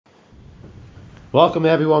Welcome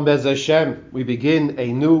everyone, Bez Hashem. We begin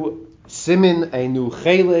a new simin, a new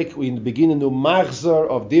chelik. We begin a new machzor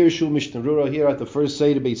of Dirshu Mishnah Rura here at the first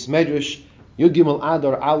Seder Beis Medrash, Yud Gimel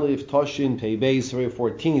Adar Aleph Toshin Pei Beis, February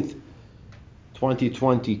 14th,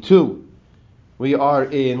 2022. We are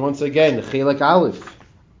in, once again, chelik Aleph,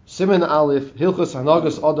 simin Aleph, Hilchos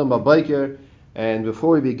Hanagas Adam Babayker. And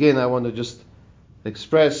before we begin, I want to just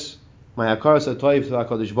express my hakaras hatov to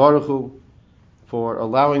HaKadosh Baruch Hu for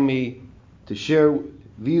allowing me to share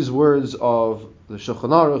these words of the Shulchan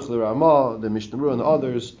Aruch, the Ramah, the Mishnah Rura, and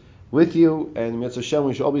others with you. And Mitzvah Hashem,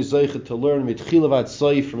 we should always zeicha to learn mitchila vad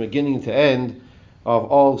soif from beginning to end of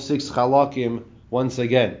all six chalakim once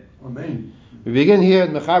again. Amen. We begin here,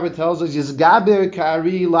 and Mechaber tells us, Yizgaber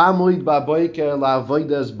kari lamuid baboiker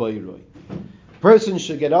la'avodas boiroi. Person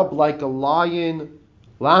should get up like a lion,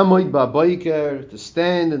 lamuid baboiker, to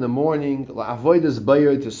stand in the morning, la'avodas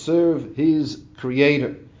boiroi, to serve his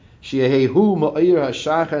Creator. Shehehu ma'ir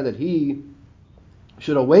hashachar, that he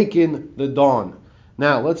should awaken the dawn.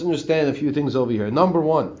 Now, let's understand a few things over here. Number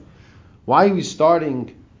one, why are we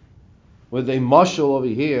starting with a mashal over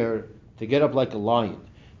here to get up like a lion?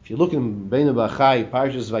 If you look in Beinu Bachai,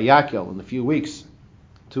 Parshas Vayakel, in a few weeks,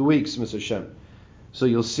 2 weeks, Mr. Shem, so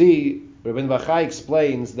you'll see Rabbeinu Bachai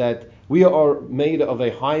explains that we are made of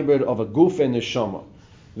a hybrid of a guf and neshama.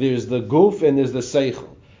 There's the guf and there's the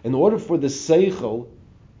seichel. In order for the seichel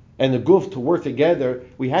and the guf to work together,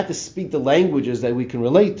 we had to speak the languages that we can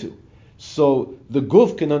relate to. So the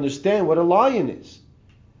guf can understand what a lion is.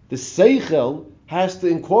 The seichel has to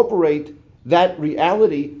incorporate that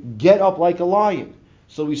reality, get up like a lion.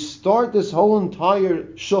 So we start this whole entire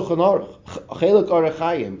Shulchan Aruch, Chelik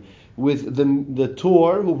Arachayim, with the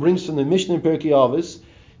Torah who brings from the Mishnah in Pirkei Avos,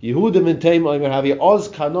 Yehuda ben Taimah Havi Oz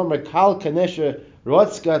Kanom Kal Kanesha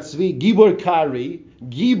Rotzka Tzvi Gibor Kari.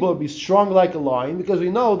 Gibor, be strong like a lion, because we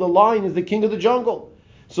know the lion is the king of the jungle.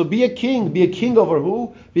 So be a king. Be a king over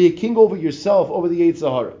who? Be a king over yourself, over the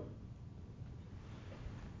Yetzer Hara.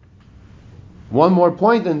 One more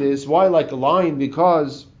point on this. Why like a lion?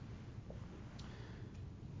 Because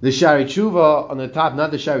the Shari Tshuva on the top, not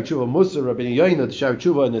the Shari Tshuva Musar, Rabbeinu Yoina, the Shari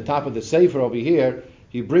Tshuva on the top of the Sefer over here,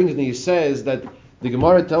 he brings and he says that the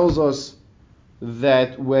Gemara tells us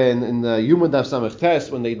that when in the Yuma Daf Samech Tes,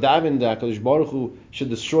 when they daven the HaKadosh Baruch Hu should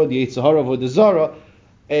destroy the Yetzer Hara of the Zara,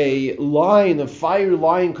 a fire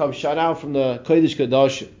lion comes shot out from the Kodesh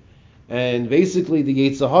Kodashim. And basically the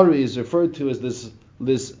Yetzer Hara is referred to as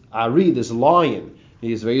this Ari, this lion.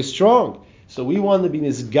 He is very strong. So we want to be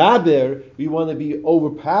misgaber, we want to be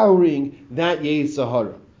overpowering that Yetzer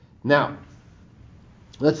Hara. Now,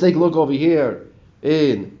 let's take a look over here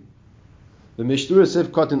in the Mishnah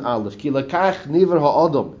Sif Katan Aleph. Ki lakach niver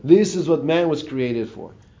ha'adam. This is what man was created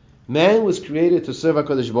for. Man was created to serve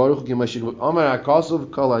HaKadosh Baruch Hu. Ki mashik amar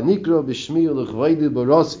ha'kasov kol ha'nikro b'shmi u'lechvaydi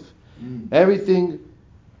b'rosif. Everything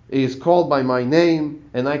is called by my name,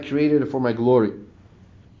 and I created it for my glory.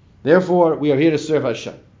 Therefore, we are here to serve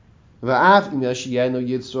Hashem. And even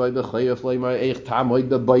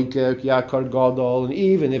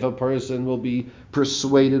if a person will be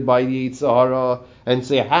persuaded by the Yetzer Hara and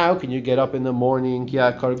say, how can you get up in the morning?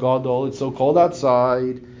 It's so cold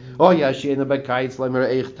outside. Or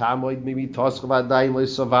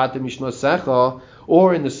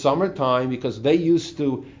in the summertime, because they used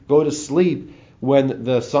to go to sleep when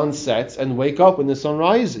the sun sets and wake up when the sun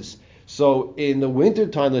rises. So in the winter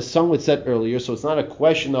time, the sun would set earlier, so it's not a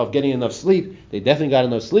question of getting enough sleep. They definitely got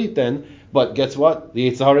enough sleep then. But guess what?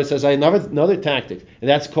 The Yetzer Hara says, I have another tactic, and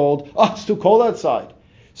that's called, it's too cold outside.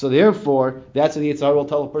 So therefore, that's what the Yetzer Hara will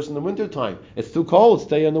tell a person in the winter time. It's too cold,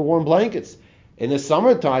 stay under warm blankets. In the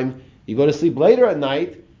summertime, you go to sleep later at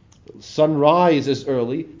night, sunrise is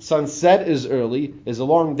early, sunset is early, is a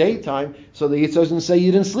long daytime, so the Yetzer Hara doesn't say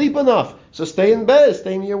you didn't sleep enough. So stay in bed,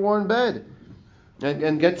 stay in your warm bed.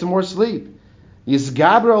 And get some more sleep.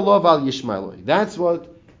 Yizgaber olav al yishmaeloi. That's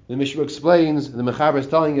what the Mishnah explains. The Mechaber is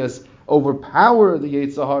telling us: overpower the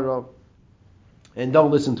Yetzer Hara and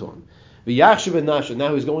don't listen to him. V'yachshav v'nasha.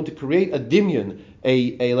 Now he's going to create a dimyon,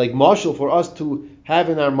 a like marshal for us to have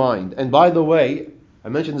in our mind. And by the way, I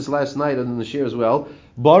mentioned this last night on the shir as well.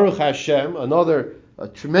 Baruch Hashem, another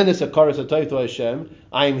tremendous hakaras hatov to Hashem.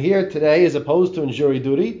 I am here today as opposed to in jury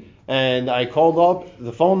duty. And I called up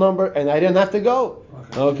the phone number, and I didn't have to go.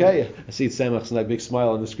 Okay, I see Samach's that big smile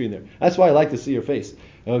on the screen there. That's why I like to see your face.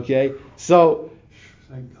 Okay, so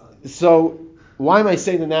why am I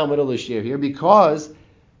saying the now middle of this year here? Because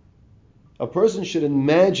a person should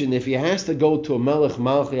imagine if he has to go to a melech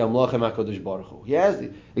malchi amlachem HaKadosh Baruch Hu. You have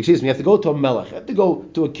to go to a melech. You have to go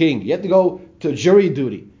to a king. You have to go to jury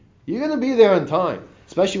duty. You're going to be there on time.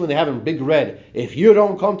 especially when they have in big red. If you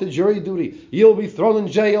don't come to jury duty, you'll be thrown in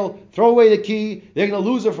jail. Throw away the key. They're going to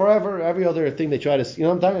lose it forever. Every other thing they try to,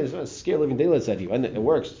 I'm talking about, it's scare living daylights at you, and it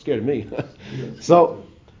works. It scared me. So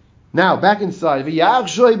now back inside. If you had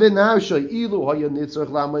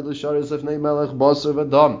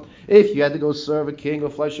to go serve a king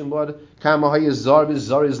of flesh and blood,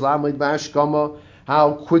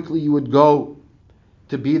 how quickly you would go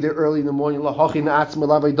to be there early in the morning,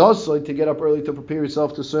 to get up early to prepare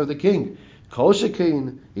yourself to serve the king.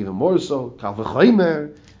 Even more so,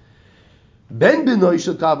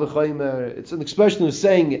 it's an expression of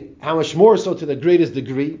saying how much more so to the greatest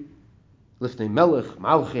degree. When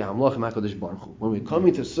we're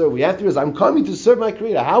coming to serve, we have to realize, I'm coming to serve my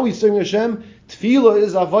Creator. How are we serving Hashem? Tefillah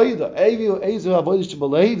is avodah.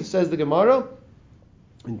 It says the Gemara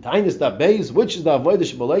in Tainus Daf Beis, which is the avodah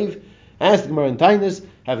shebalev. Ask the Gemara in Tainus,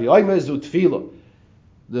 have yoymer zu tefillah.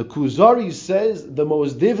 The Kuzari says the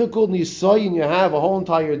most difficult nisayin you have a whole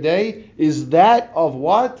entire day is that of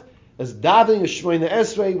what? As davening a Shemona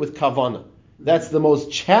Esrei with kavana. That's the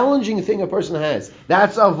most challenging thing a person has.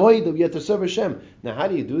 That's avodah. You have to serve Hashem. Now, how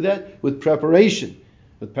do you do that? With preparation.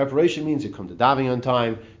 With preparation means you come to davening on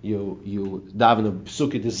time. You daven a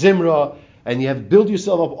psukkah to Zimra, and you have built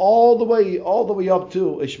yourself up all the way up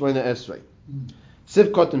to Shemona Esrei.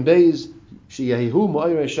 Sivkot and Beis sheyahihu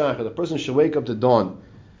ma'ir shachar. The person should wake up to dawn.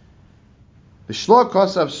 The Shlach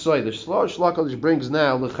Kosav Soy. The Shlach Kodesh brings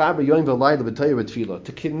now l'chaber yom v'layla v'Torah v'tefillah,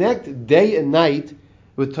 to connect day and night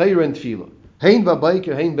with Torah and tefillah. Hein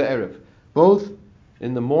ba'bayker, hein ba'erev, both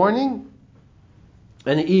in the morning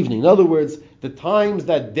and the evening. In other words, the times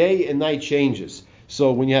that day and night changes.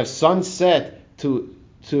 So when you have sunset to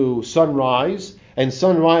sunrise and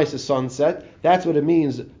sunrise to sunset, that's what it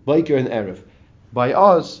means, bayker and erev. By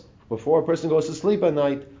us, before a person goes to sleep at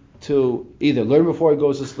night, to either learn before he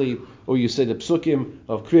goes to sleep, or you say the psukim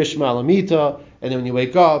of Kriya Shema Lamita, and then when you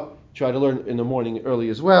wake up, try to learn in the morning early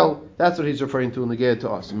as well. That's what he's referring to in the Gea to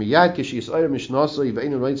us. Miyad kishis ayr mishnasa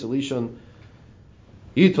yiveinu reitz elishon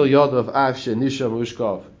yitel yadav avshe nisham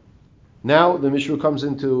ushkav. Now the Mishra comes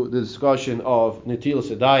into the discussion of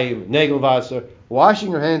netilas yadayim, negel vaser,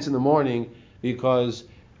 washing your hands in the morning, because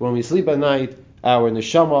when we sleep at night, our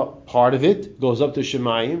neshama, part of it, goes up to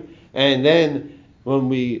Shemayim, and then when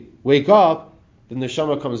we wake up, the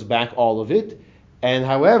neshama comes back, all of it. And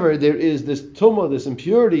however, there is this tumah, this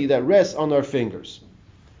impurity that rests on our fingers.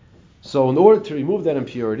 So in order to remove that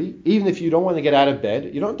impurity, even if you don't want to get out of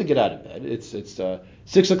bed, you don't have to get out of bed. It's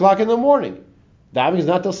 6 o'clock in the morning. Davening is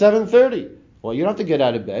not till 7:30. Well, you don't have to get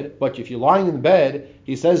out of bed, but if you're lying in bed,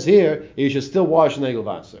 he says here, you should still wash negel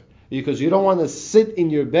vaser. Because you don't want to sit in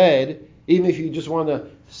your bed, even if you just want to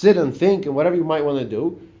sit and think and whatever you might want to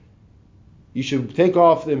do, you should take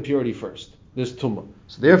off the impurity first. This tumah.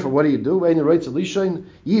 So therefore, what do? Even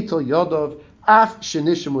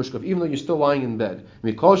though you're still lying in bed.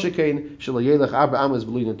 Even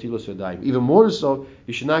more so,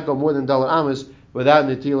 you should not go more than Dalar Amas without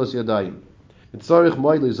Netilas Yadayim. And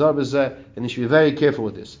you should be very careful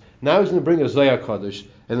with this. Now he's going to bring a Zohar Kodesh,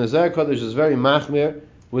 and the Zohar Kodesh is very machmir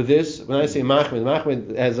with this. When I say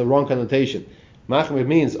machmir has a wrong connotation. Machmir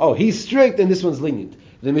means, he's strict and this one's lenient.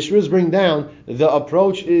 The Mishras bring down, the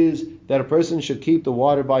approach is that a person should keep the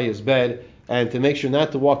water by his bed, and to make sure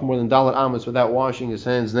not to walk more than Dalat Amos without washing his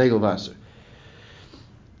hands, Negel Vaser.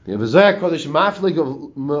 There's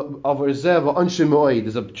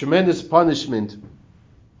a tremendous punishment.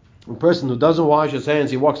 A person who doesn't wash his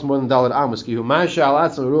hands, he walks more than Dalat Amos,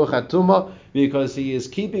 because he is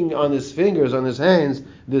keeping on his fingers, on his hands,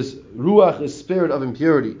 this ruach, this spirit of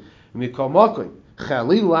impurity. However,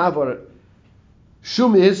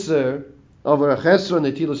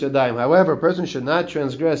 a person should not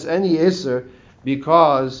transgress any iser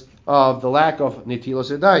because of the lack of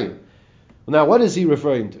netilos yadayim. Now, what is he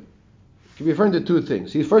referring to? He can be referring to two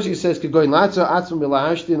things. First, he says, two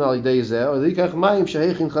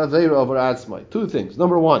things.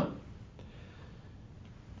 Number one,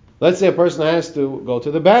 let's say a person has to go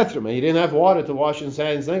to the bathroom and he didn't have water to wash his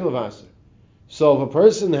hands, so if a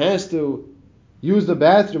person has to use the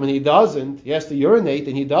bathroom and he has to urinate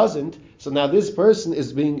and he doesn't, so now this person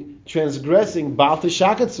is transgressing Baal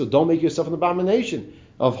Teshakatsu. Don't make yourself an abomination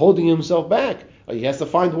of holding himself back. He has to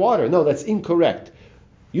find water. No, that's incorrect.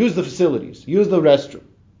 Use the facilities. Use the restroom.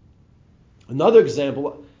 Another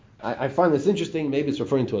example, I find this interesting, maybe it's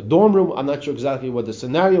referring to a dorm room. I'm not sure exactly what the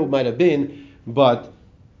scenario might have been, but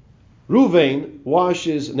Ruvain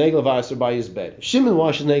washes Negel Vaser by his bed. Shimon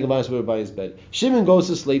washes Negel Vaser by his bed. Shimon goes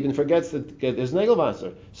to sleep and forgets to get his Negel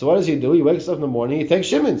Vaser. So what does he do? He wakes up in the morning, he takes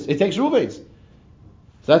Shimon's, he takes Ruvain's. So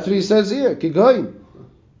that's what he says here. Kigoyin.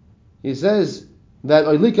 He says, that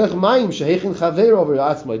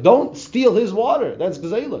don't steal his water. That's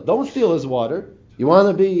gzeila. Don't steal his water. You want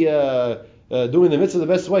to be doing the mitzvah the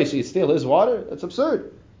best way, so you steal his water? That's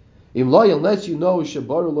absurd. Unless you know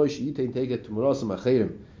unless you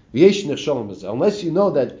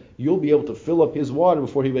know that you'll be able to fill up his water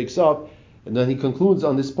before he wakes up. And then he concludes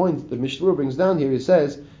on this point the Mishnah brings down here. He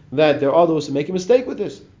says that there are those who make a mistake with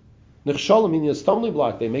this. Nechshalim meaning a stumbling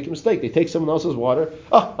block. They make a mistake. They take someone else's water.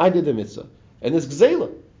 I did the mitzvah. And it's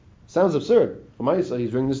gzeila. Sounds absurd.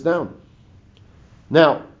 He's bringing this down.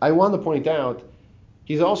 Now, I want to point out,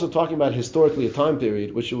 he's also talking about historically a time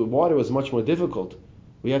period which water was much more difficult.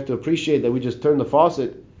 We have to appreciate that we just turn the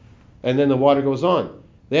faucet and then the water goes on.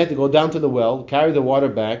 They had to go down to the well, carry the water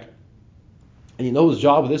back. And you know whose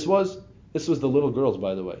job this was? This was the little girls,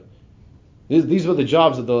 by the way. These were the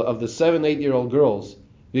jobs of the 7-8-year-old girls,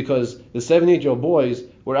 because the 7-8-year-old boys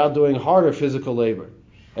were out doing harder physical labor.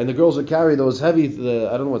 And the girls would carry those heavy,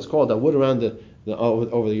 I don't know what's called, that wood around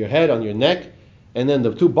over your head, on your neck, and then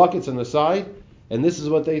the 2 buckets on the side. And this is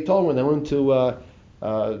what they told when they went to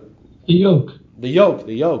the yoke. The yoke.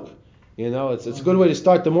 You know, it's a good way to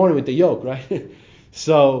start the morning with the yoke, right?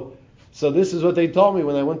 So this is what they told me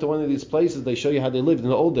when I went to one of these places. They show you how they lived in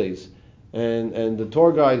the old days. And the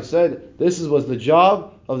tour guide said this was the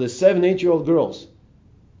job of the 7-8-year-old girls.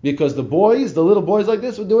 Because the little boys like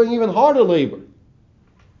this were doing even harder labor.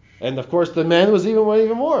 And of course the man was even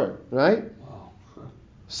more, right? Wow.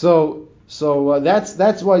 So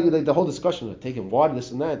that's why the whole discussion of taking water,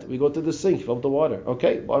 this and that. We go to the sink, fill up the water.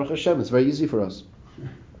 Okay, Baruch Hashem, it's very easy for us.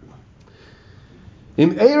 Now,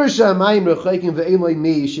 the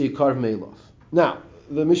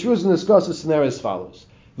Mishnah is going to discuss the scenario as follows.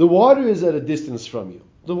 The water is at a distance from you.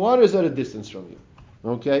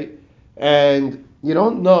 Okay? And you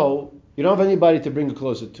don't have anybody to bring it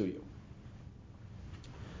closer to you.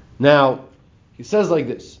 Now, he says like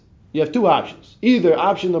this. You have 2 options. Either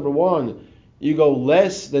option number 1, you go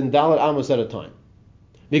less than Dalet Amos at a time.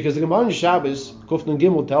 Because the Gemara in Shabbos, Kuf Nun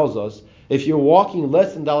Gimel, tells us, if you're walking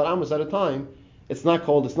less than Dalet Amos at a time, it's not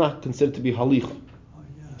considered to be halicha.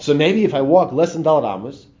 So maybe if I walk less than Dalet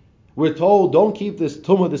Amos, we're told don't keep this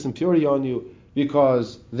tumah, this impurity on you,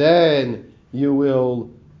 because then you will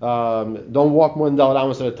don't walk more than Dalet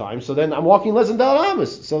Amos at a time. So then I'm walking less than Dalet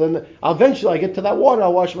Amos. So then eventually I get to that water,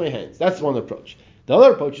 I'll wash my hands. That's one approach. The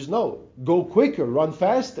other approach is no, go quicker, run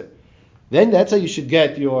faster. Then that's how you should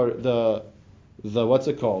get the what's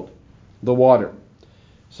it called? The water.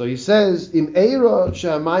 So he says, if it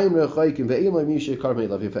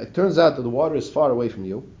turns out that the water is far away from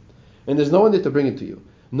you, and there's no one there to bring it to you.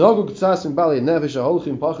 You have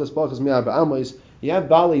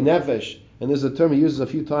Bali Nefesh, and there's a term he uses a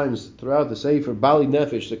few times throughout the Sefer, Bali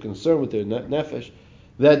Nefesh, the concern with their Nefesh,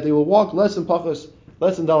 that they will walk less than Dalet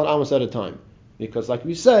Amos at a time. Because like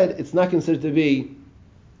we said, it's not considered to be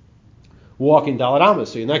walking Dalet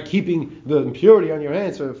Amos, so you're not keeping the impurity on your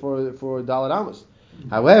hands for Dalet Amos.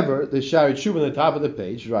 However, the Shari Tshuva on the top of the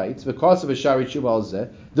page writes, because of a Shari Tshuva al Zeh,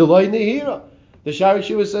 Delay Nehira. The Shari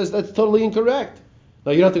Tshuva says that's totally incorrect.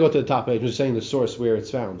 Now you don't have to go to the top page, I'm just saying the source where it's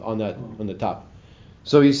found on the top.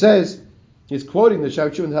 So he says, he's quoting the Shari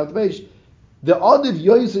Tshuva on the top of the page, the Adiv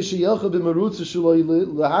Yoyse Sheyelcha b'Merutza Shaloi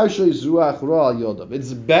Lahashoy Zuach Ra Al Yodav.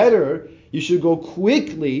 It's better, you should go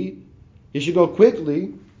quickly,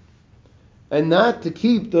 and not to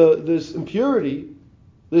keep this impurity,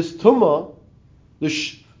 this tumah, the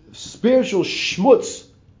spiritual schmutz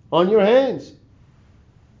on your hands.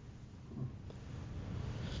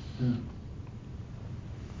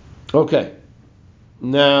 Okay.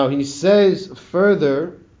 Now he says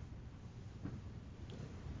further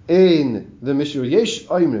in the Mishnah, Yesh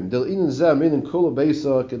Oimrim Del Inin Zeh Minin Kula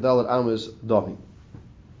Beisa Kedalat Amos Davi.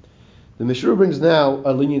 The Mishnah brings now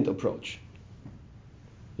a lenient approach.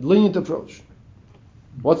 What's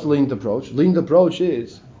the lenient approach? Lenient approach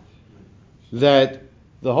is that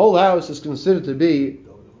the whole house is considered to be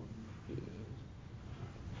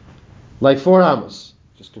like 4 amos.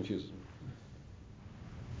 Just confuses me.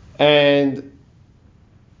 And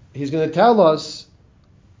he's going to tell us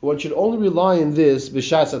one should only rely on this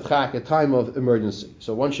b'shas adchak, a time of emergency.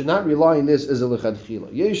 So one should not rely on this as a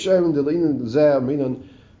lechatchila. Yeshayim delinin zeh minan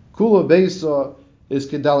kula beisa is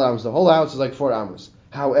kedal amos. The whole house is like 4 amos.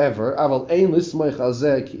 However, aval ein lismay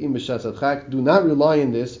chazeh ki im b'shas adchak. Do not rely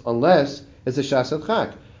on this unless it's a shas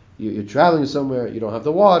adchak. You're traveling somewhere, you don't have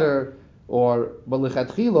the water, or but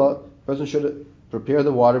lechatchila, person should prepare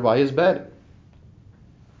the water by his bed.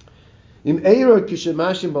 Another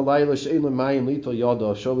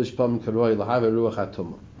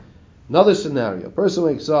scenario, a person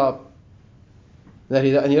wakes up and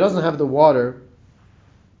he doesn't have the water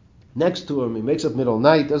next to him, he makes up middle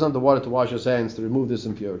night, doesn't have the water to wash his hands to remove this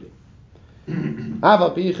impurity.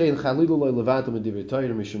 Nonetheless,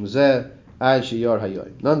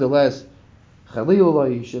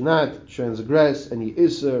 Chalilullah, he should not transgress any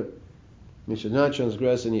Isser. He should not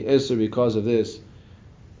transgress any Isser because of this.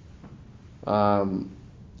 Or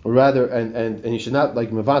rather, and he should not, like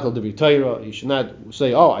Mevatel Divrei Torah, he should not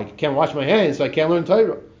say, oh, I can't wash my hands, so I can't learn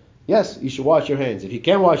Torah. Yes, you should wash your hands. If you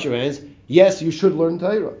can't wash your hands, yes, you should learn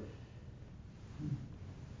Torah.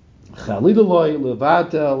 Chalilullah,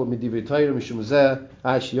 Levatel, Midivrei Torah, Mishum Zeh,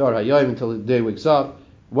 Ad Shiyar Hayom, until the day wakes up.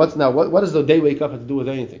 What does the day wake up have to do with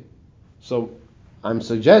anything? So, I'm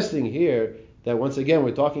suggesting here that once again,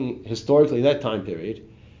 we're talking historically in that time period,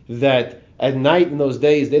 that at night in those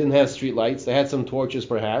days, they didn't have street lights. They had some torches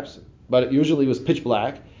perhaps, but it usually was pitch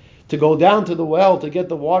black. To go down to the well to get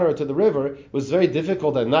the water to the river was very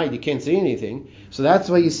difficult at night. You can't see anything. So that's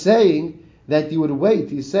why he's saying that you would wait.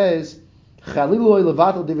 He says, when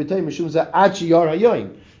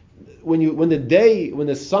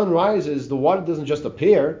the sun rises, the water doesn't just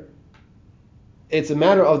appear. It's a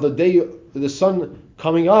matter of the sun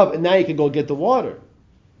coming up, and now you can go get the water.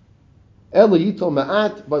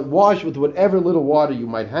 But wash with whatever little water you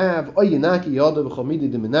might have, or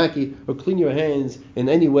clean your hands in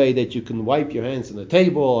any way that you can wipe your hands on the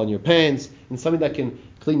table, on your pants, in something that can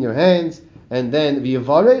clean your hands, and then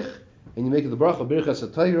v'yavarech, and you make the bracha birchas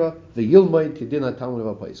hatayra, the yilmaid kedina talmud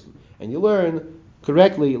of paiskim, and you learn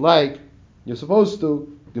correctly like you're supposed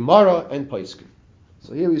to Gemara and paiskim.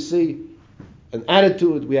 So here we see an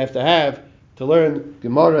attitude we have to learn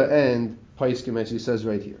Gemara and paiskim, as he says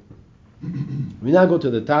right here. We now go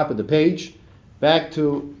to the top of the page, back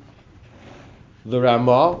to the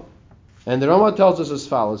Ramah, and the Ramah tells us as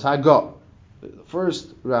follows: Haggah, the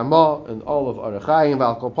first Ramah and all of Arachayim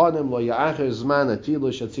v'Alkopanim lo ya'acher zman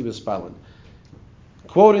atilu shatzibas palan.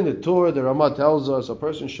 Quoting the Torah, the Ramah tells us a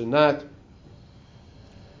person should not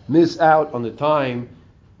miss out on the time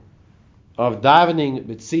of davening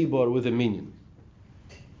b'tzibor with a minyan.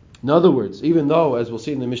 In other words, even though, as we'll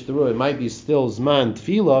see in the Mishnah, it might be still zman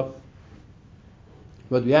tefillah,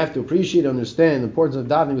 but we have to appreciate and understand the importance of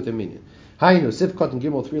davening with a minyan. Haynu, Sifkat and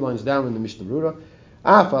Gimel, 3 lines down in the Mishnah Berurah.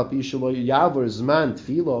 Afa pishalo yavar zman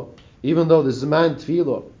tefillah, even though the zman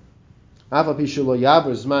tefillah, Afa pishalo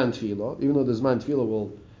yavar zman tefillah, even though the zman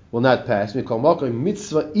tefillah will not pass. Mikol makom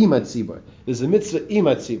mitzvah imat tzibur. There's a mitzvah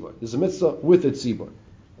imat tzibur. There's a mitzvah with the tzibur.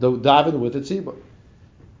 The daven with the tzibur.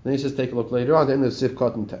 Then he says, take a look later on, the end of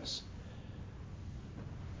Sifkat and Tes.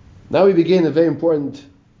 Now we begin a very important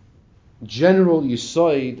general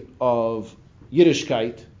yisoid of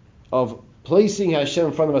Yiddishkeit, of placing Hashem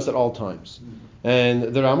in front of us at all times. And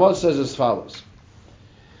the Ramah says as follows: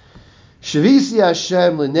 Shavisi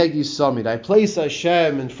Hashem lenegi samid. I place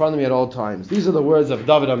Hashem in front of me at all times. These are the words of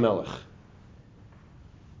David HaMelech.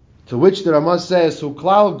 To which the Ramah says, Hu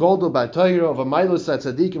klal goldel b'Torah of a mailus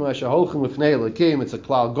tzadikim asher holchem lifnei Elokim. It's a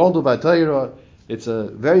klal goldel b'Torah. It's a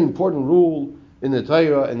very important rule in the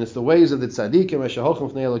Torah, and it's the ways of the tzaddikim asher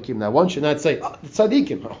holchem lifnei Elokim. Now one should not say, the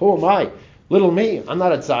tzaddikim, who am I? Little me, I'm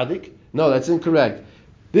not a tzaddik. No, that's incorrect.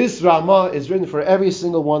 This Ramah is written for every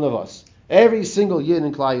single one of us, every single Yid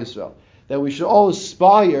in Klal Yisrael, that we should all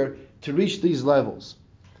aspire to reach these levels.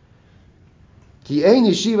 Ki ein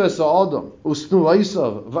yeshiva sa'adam usnu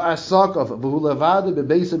oisav v'asakav v'hu levada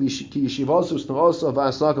bebeisa ki yeshivas usnu oisav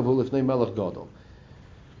v'asakav v'hu lifnei melech gadol.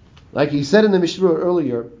 Like he said in the Mishnah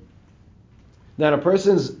earlier, that a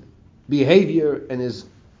person's behavior and his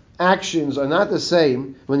actions are not the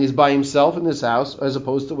same when he's by himself in his house as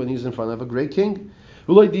opposed to when he's in front of a great king.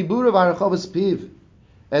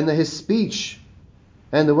 And his speech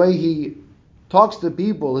and the way he talks to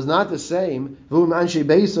people is not the same when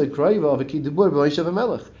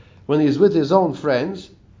he's with his own friends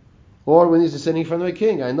or when he's sitting in front of a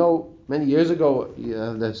king. I know many years ago I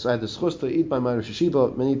had the schus to eat by my Rosh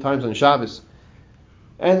Hashiva many times on Shabbos,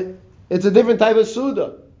 and it's a different type of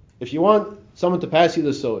suda. If you want someone to pass you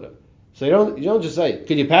the soda, so you don't just say,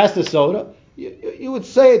 "Can you pass the soda?" You would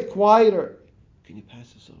say it quieter. Can you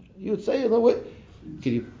pass the soda? You would say,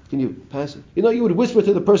 Can you pass it? You would whisper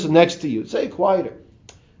to the person next to you. Say it quieter.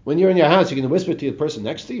 When you're in your house, you can whisper to the person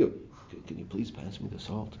next to you. Can you please pass me the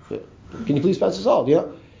salt? Can you please pass the salt?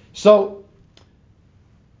 So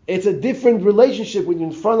it's a different relationship when you're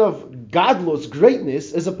in front of godless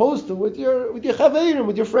greatness as opposed to with your chaverim,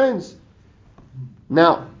 with your friends.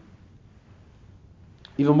 Now,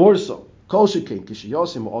 even more so, when the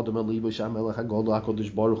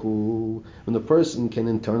person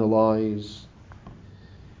can internalize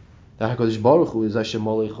that HaKadosh Baruch Hu is Hashem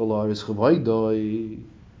Malech Olah, is Chavaydoi,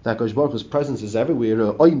 that Kosh Baruch Hu's presence is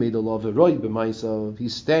everywhere.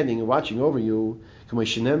 He's standing and watching over you. As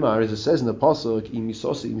it says in the pasuk,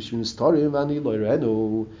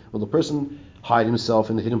 will the person hide himself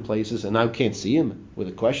in the hidden places and now can't see him? With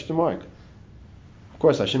a question mark. Of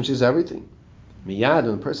course, Hashem sees everything. Miyad,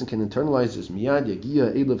 when a person can internalize this, miyad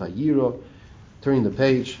yagia elev hayiro, turning the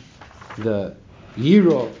page, the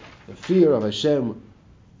yiro, the fear of Hashem,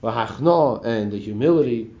 v'hachna, and the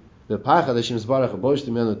humility, the pachad Hashem zbarach abosh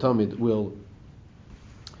t'menu tamid will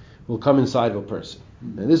come inside of a person.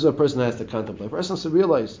 And this is what a person has to contemplate. A person has to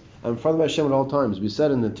realize, I'm in front of Hashem at all times. We said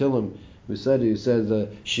in the Tillim, he said,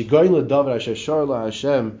 Shigoyin l'davar asher shar la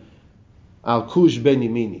Hashem al kush ben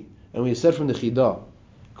yimini. And we said from the Chidah,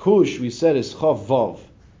 Kush, we said, is Chav Vav,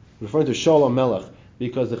 referring to Shaul HaMelech,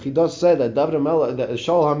 because the Chidah said that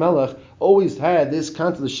Shaul HaMelech always had this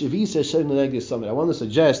concept, the Shavis Hashem Neged Summit. I want to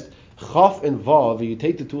suggest Chav and Vav, you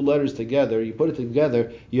take the two letters together, you put it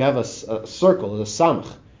together, you have a circle, a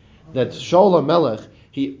samach. That Shaul HaMelech,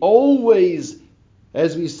 he always,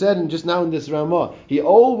 as we said just now in this Ramah, he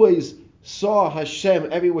always saw Hashem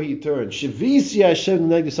everywhere he turned. Shavisi Hashem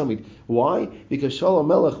Neged Summit. Why? Because Shaul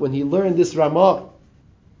HaMelech, when he learned this Ramah,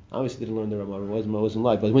 obviously didn't learn the Ramah, it wasn't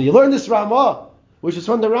live, but when you learn this Ramah, which is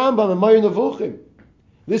from the Rambam and Ma'or Nevuchim,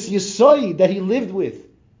 this Yesod that he lived with,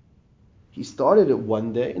 he started it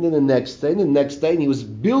one day, and then the next day, and the next day, and he was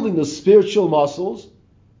building the spiritual muscles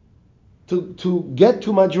to get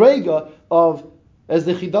to Madrega of, as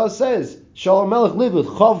the Chidah says, Shaul HaMelech lived with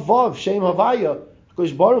Chav Vav, Shem Havaya,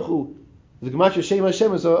 Kosh Baruch Hu, the Gematria Shem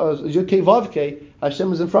Hashem is Yud Kei Vav Kei,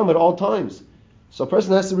 Hashem is in front of it at all times. So a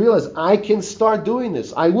person has to realize, I can start doing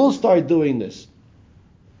this. I will start doing this.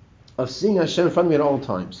 Of seeing Hashem in front of me at all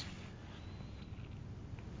times.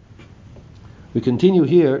 We continue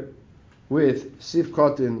here with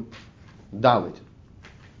Sivkot Dalit.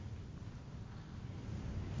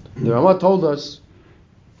 The Ramah told us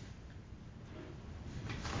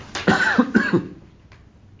that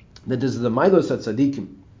this is the Mailos at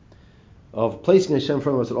Tzadikim of placing Hashem in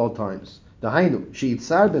front of us at all times. The Hainu,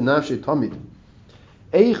 She'itzar benafshe tamid.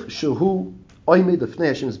 A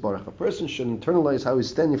person should internalize how he's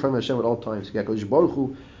standing in front of Hashem at all times. Is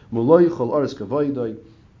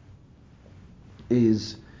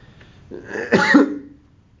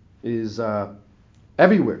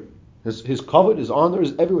everywhere. His kavod, his honor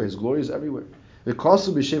is everywhere. His glory is everywhere. They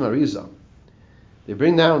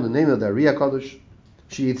bring down the name of the Ariya Kadosh.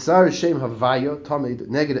 Sheyitzar Shem Havaya Tamid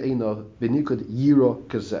Neged Einav Benikud Yiro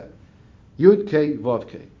Kazeh Yud Kei Vav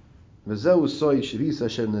Kei. Here's the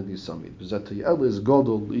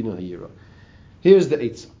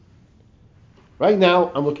Eitzah. Right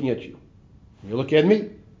now, I'm looking at you. You're looking at me.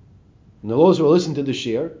 And those who are listening to the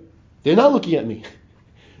shir, they're not looking at me.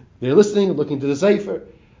 They're listening and looking to the Sefer.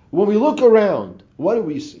 When we look around, what do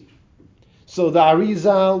we see? So the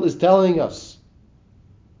Arizal is telling us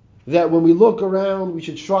that when we look around, we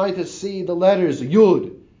should try to see the letters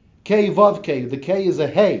Yud, Kei, Vav, Kei. The Kei is a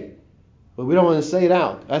Hey. But we don't want to say it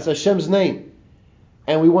out. That's Hashem's name.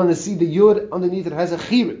 And we want to see the Yud underneath it has a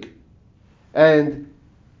Chirik. And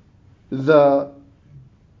the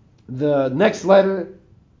next letter,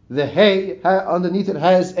 the Hey, underneath it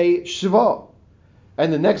has a Shva.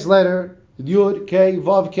 And the next letter, Yud, Kei,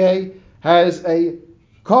 Vav, Kei, has a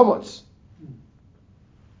Komotz.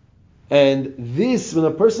 And this, when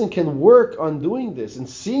a person can work on doing this and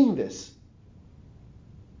seeing this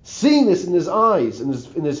in his eyes, in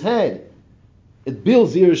his head, it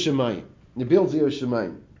builds Yirah Shamayim. It builds Yirah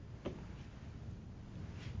Shamayim.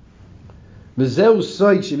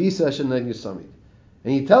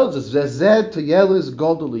 And he tells us,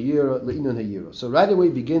 so right away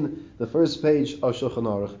begin the first page of Shulchan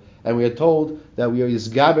Aruch, and we are told that we are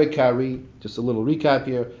Yizgaber Kari. Just a little recap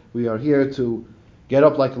here. We are here to get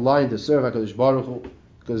up like a lion to serve HaKadosh Baruch Hu,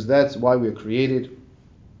 because that's why we are created.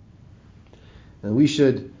 And we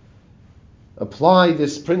should apply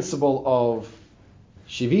this principle of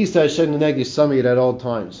Shivisa Hashem Neged Summit at all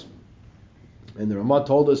times. And the Ramah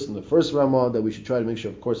told us in the first Ramah that we should try to make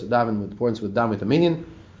sure, of course, the daven with importance with daven with the minyan.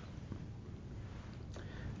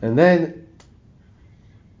 And then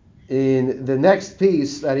in the next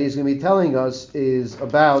piece that he's going to be telling us is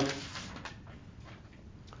about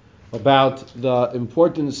the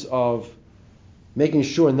importance of making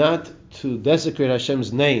sure not to desecrate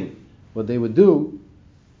Hashem's name. What they would do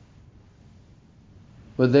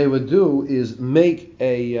is make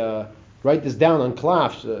write this down on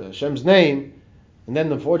klaf, Hashem's name, and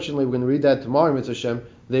then unfortunately we're going to read that tomorrow, Mitzvah Hashem,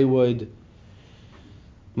 they would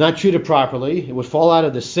not treat it properly. It would fall out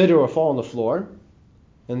of the siddur or fall on the floor,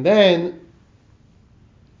 and then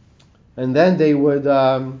they would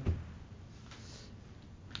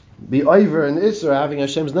be over and Isra having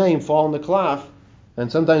Hashem's name fall in the cloth,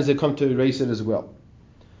 and sometimes they come to erase it as well.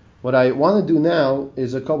 What I want to do now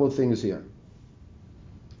is a couple of things here.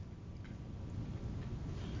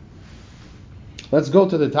 Let's go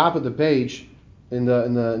to the top of the page in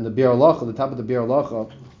the Biur Halacha, the top of the Biur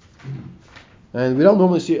Halacha. And we don't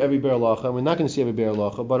normally see every Biur Halacha. We're not going to see every Biur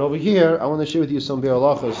Halacha, but over here I want to share with you some Biur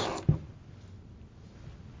Halachas.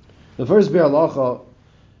 The first Biur Halacha,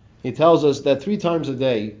 he tells us that 3 times a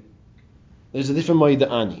day there's a different Moed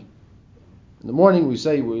Ani. In the morning we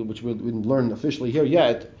say, which we didn't learn officially here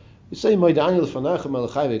yet, we say Moed Ani l'fanecha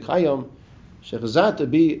melechai v'kayam shechazat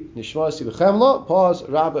bi nishvasi v'chemla pause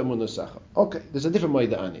rabba emunasecha. Okay, there's a different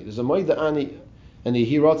Moed Ani. There's a Moed Ani and the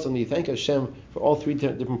Hirotz and the thank Hashem for all 3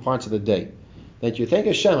 different parts of the day. That you thank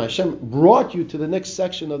Hashem. Hashem brought you to the next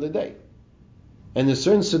section of the day. And in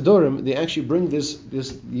certain Sidurim, they actually bring this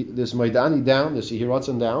Moed Ani down, this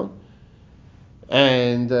Hirotzen down,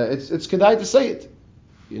 and it's kedai to say it.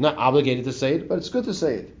 You're not obligated to say it, but it's good to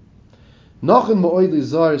say it. Nachin Ma'oid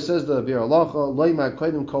Lizar says the Biur Halacha, Loi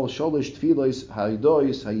Ma'koidim Kol Sholish Tfilos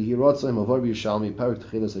Ha'idois Ha'ihirotzim Avar B'Yishalmi Parak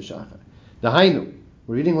Tchilas HaShachar. Dahainu.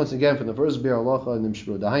 We're reading once again from the first Biur Halacha in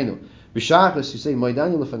Nimshru. Dahainu. B'Shachas you say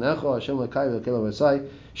Moedani L'Fanecha Hashem L'Kai V'Kela V'Sai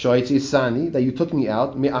Shoitzi Sani that you took me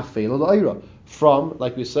out Me'afela L'Oira from,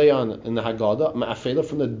 like we say in the Haggadah, Me'afela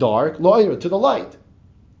from the dark L'Oira to the light.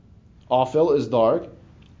 Afel is dark,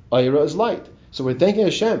 Oira is light. So we're thanking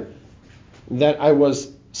Hashem that I was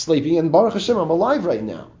sleeping, and Baruch Hashem, I'm alive right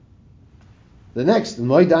now. The next,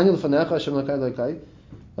 Moedani L'Fanecha Hashem L'Kai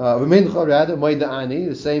V'Mincha rather Moed Ani,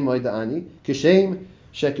 the same Moed Ani, Kishem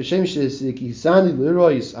Shekisani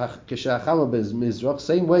L'Rois Kishachama Mizrach.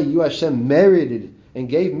 Same way you Hashem merited and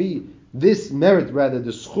gave me this merit, rather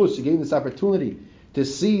the schus, you gave me this opportunity to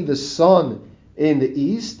see the sun in the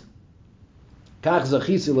east. Kach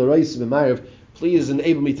Zachisi L'Rois B'Marav. Please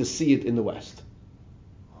enable me to see it in the west.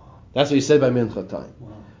 That's what he said by Mincha time.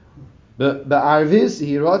 Ba'arvis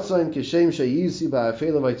hiratzain kishem sheyisi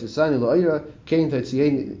ba'afela v'yitzani lo'ira kein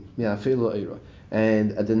tetzieni mi'afela lo'ira.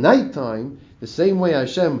 And at the night time, the same way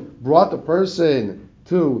Hashem brought the person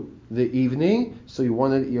to the evening, so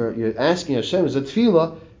you're asking Hashem as a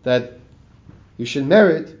tefillah that you should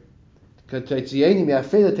merit tetzieni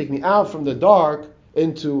mi'afela, take me out from the dark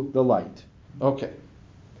into the light. Okay.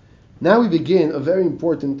 Now we begin a very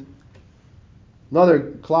important, another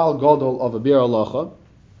klal gadol of a Biur Halacha.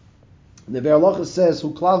 The Biur Halacha says,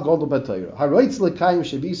 "Hu klal gadol b'Torah. Haroitz lekayim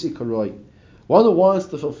shavisi karoi." One who wants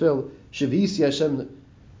to fulfill shavisi Hashem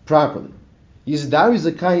properly. Yizdari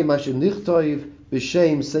zakayim asher nichtoiv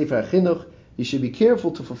b'shem sefer hachinuch. You should be careful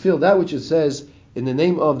to fulfill that which it says in the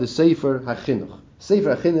name of the sefer hachinuch.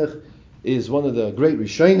 Sefer hachinuch is one of the great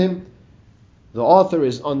Rishonim. The author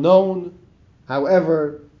is unknown.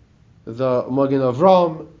 However, the Magen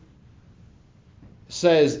Avram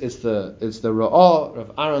says it's the Ra'ah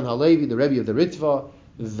of Aaron Halevi, the Rebbe of the Ritva,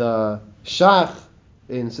 the Shach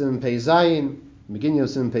in Simon Pei Zayin, beginning of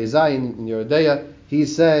Simon Pei Zayin in Yerodea. He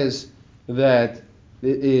says that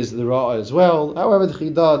it is the Ra'ah as well. However, the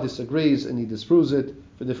Chidah disagrees and he disproves it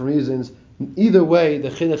for different reasons. Either way, the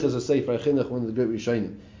Chinuch is a Sefer Chinuch, one of the great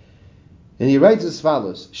Rishonim. And he writes as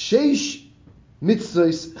follows: Sheish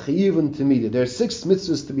mitzvahs chiyuvin tamida. There are 6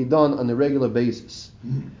 mitzvahs to be done on a regular basis.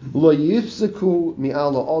 Lo yifseku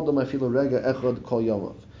mi'ala adam afilu rega echad kol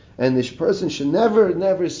yomav. And this person should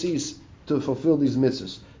never cease to fulfill these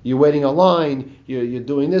mitzvahs. You're waiting a line, you're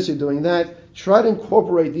doing this, you're doing that. Try to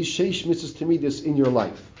incorporate these sheish mitzvahs tamidus in your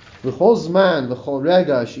life. V'chol zman, v'chol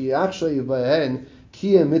rega, she'achshay v'hen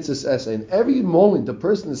kiyah mitzvahs esa. In every moment the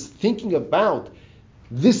person is thinking about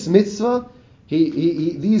this mitzvah,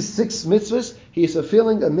 these 6 mitzvahs, he is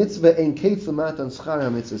fulfilling a mitzvah in Keitz Lamata and Schar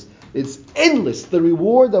mitzvahs. It's endless. The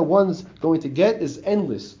reward that one's going to get is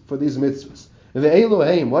endless for these mitzvahs.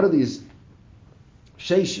 Ve'eloheim, what are these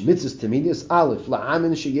sheish mitzvahs tamidus? Aleph,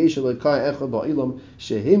 la'amin sheyesh elokay echad ba'ilam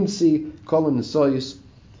shehimsi kolim nesoyis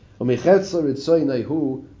u'mechetza ritzoy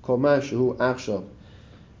nehu kol ma shehu achshav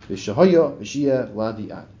v'shahaya v'shiyah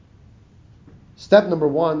ladi'ad. Step number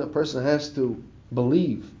 1, a person has to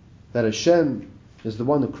believe that Hashem is the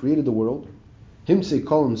one who created the world, Himtzi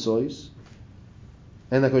Kolim Sois,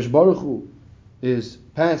 and that Kosh Baruch Hu is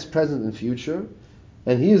past, present, and future,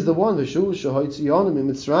 and He is the one Veshu Shahoitzi Yonim in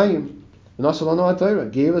Mitzrayim, and Asalano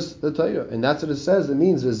HaTorah, gave us the Torah, and that's what it says. It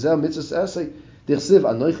means Vezel Mitzvahs Esei Dichsiv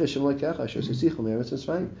Anoich Hashem Lekecha Asher Sisichel Meretz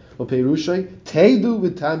Mitzrayim U'Peirushay Teidu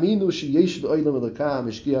V'Taminu Sheyesh L'Olam Elokah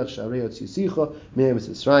Mishkiach Sharei Tzisicha Meretz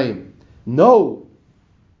Mitzrayim. Know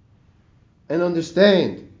and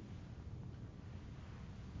understand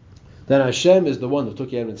that Hashem is the one who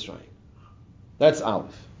took you out of Mitzrayim. That's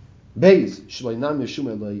Aleph. Beis, Shloinam Yeshum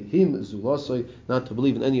Elohim Zulosoi, not to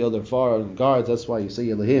believe in any other foreign gods. That's why you say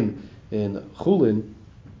Elohim in Chulin.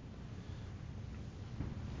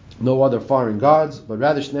 No other foreign gods, but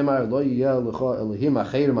rather Shnemar Lo Yiyeh Lecha Elohim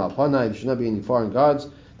Acherim Al Panai. There should not be any foreign gods.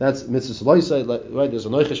 That's Mitzvah Loisai, right? There's a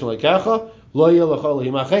Noichesh Lekecha Lo Yiyeh Lecha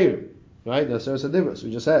Elohim Acherim. Right? That's the difference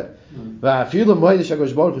we just said. If you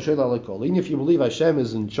believe Hashem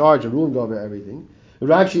is in charge and ruling over everything,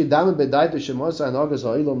 Rak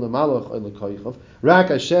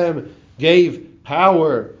Hashem gave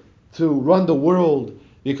power to run the world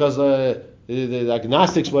because the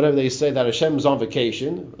agnostics, whatever they say, that Hashem is on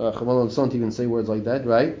vacation. Don't even say words like that,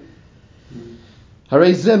 right?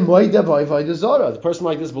 The person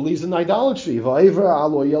like this believes in idolatry. This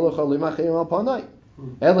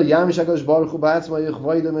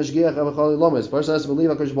person has to believe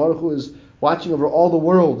HaKadosh Baruch Hu is watching over all the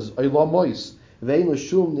worlds.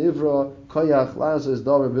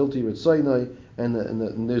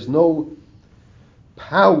 And there's no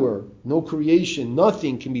power, no creation,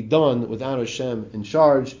 nothing can be done without Hashem in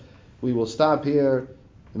charge. We will stop here.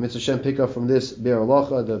 The Mitzvah Hashem pick up from this Be'er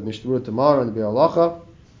Halacha, the Mishtabur tomorrow and the Be'er Halacha.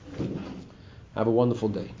 Have a wonderful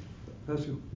day.